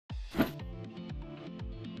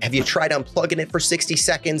Have you tried unplugging it for 60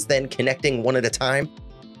 seconds, then connecting one at a time?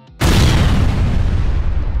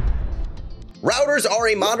 Routers are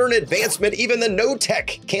a modern advancement even the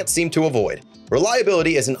no-tech can't seem to avoid.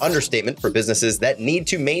 Reliability is an understatement for businesses that need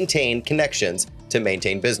to maintain connections to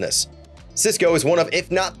maintain business. Cisco is one of, if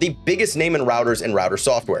not the biggest name in routers and router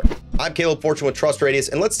software. I'm Caleb Fortune with Trust Radius,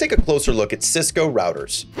 and let's take a closer look at Cisco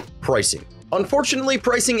routers. Pricing. Unfortunately,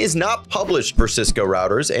 pricing is not published for Cisco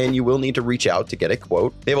routers, and you will need to reach out to get a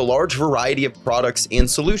quote. They have a large variety of products and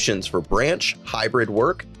solutions for branch, hybrid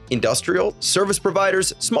work, industrial, service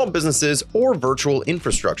providers, small businesses, or virtual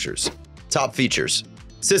infrastructures. Top features.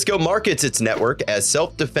 Cisco markets its network as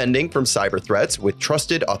self-defending from cyber threats with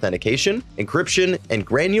trusted authentication, encryption, and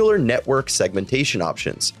granular network segmentation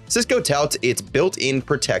options. Cisco touts its built-in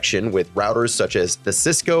protection with routers such as the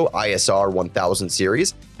Cisco ISR 1000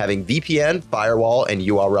 series, having VPN, firewall, and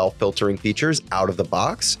URL filtering features out of the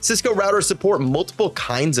box. Cisco routers support multiple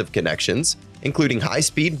kinds of connections, including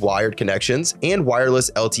high-speed wired connections and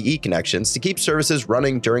wireless LTE connections to keep services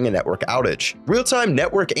running during a network outage. Real-time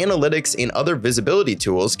network analytics and other visibility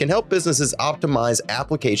tools can help businesses optimize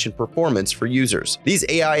application performance for users. These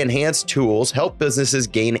AI-enhanced tools help businesses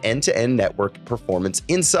gain end-to-end network performance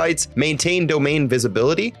insights, maintain domain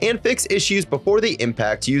visibility, and fix issues before they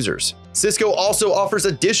impact users. Cisco also offers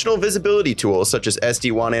additional visibility tools such as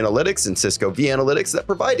SD-WAN Analytics and Cisco vAnalytics that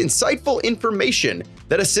provide insightful information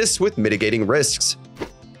that assists with mitigating risks.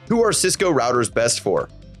 Who are Cisco routers best for?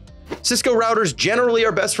 Cisco routers generally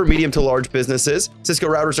are best for medium to large businesses. Cisco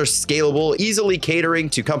routers are scalable, easily catering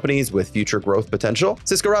to companies with future growth potential.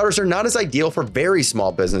 Cisco routers are not as ideal for very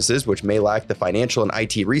small businesses, which may lack the financial and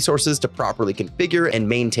IT resources to properly configure and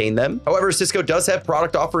maintain them. However, Cisco does have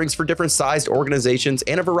product offerings for different sized organizations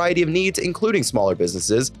and a variety of needs, including smaller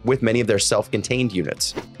businesses, with many of their self-contained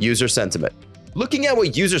units. User sentiment. Looking at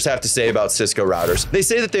what users have to say about Cisco routers, they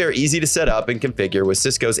say that they are easy to set up and configure with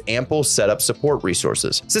Cisco's ample setup support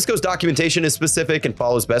resources. Cisco's documentation is specific and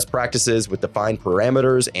follows best practices with defined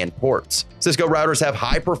parameters and ports. Cisco routers have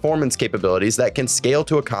high performance capabilities that can scale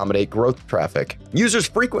to accommodate growth traffic. Users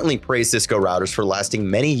frequently praise Cisco routers for lasting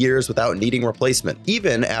many years without needing replacement,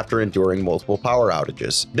 even after enduring multiple power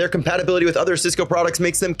outages. Their compatibility with other Cisco products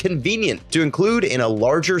makes them convenient to include in a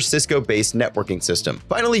larger Cisco-based networking system.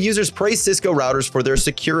 Finally, users praise Cisco routers for their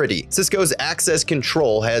security. Cisco's access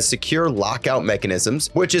control has secure lockout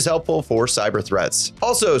mechanisms, which is helpful for cyber threats.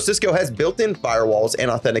 Also, Cisco has built-in firewalls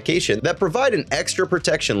and authentication that provide an extra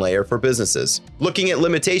protection layer for businesses. Looking at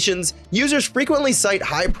limitations, users frequently cite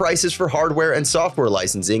high prices for hardware and software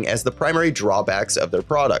licensing as the primary drawbacks of their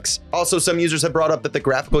products. Also, some users have brought up that the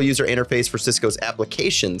graphical user interface for Cisco's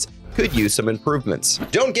applications could use some improvements.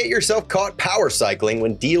 Don't get yourself caught power cycling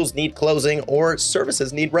when deals need closing or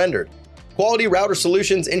services need rendered. Quality router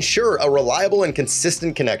solutions ensure a reliable and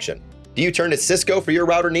consistent connection. Do you turn to Cisco for your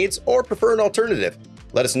router needs or prefer an alternative?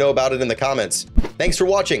 Let us know about it in the comments. Thanks for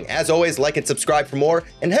watching. As always, like and subscribe for more,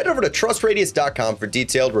 and head over to trustradius.com for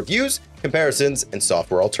detailed reviews, comparisons, and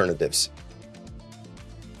software alternatives.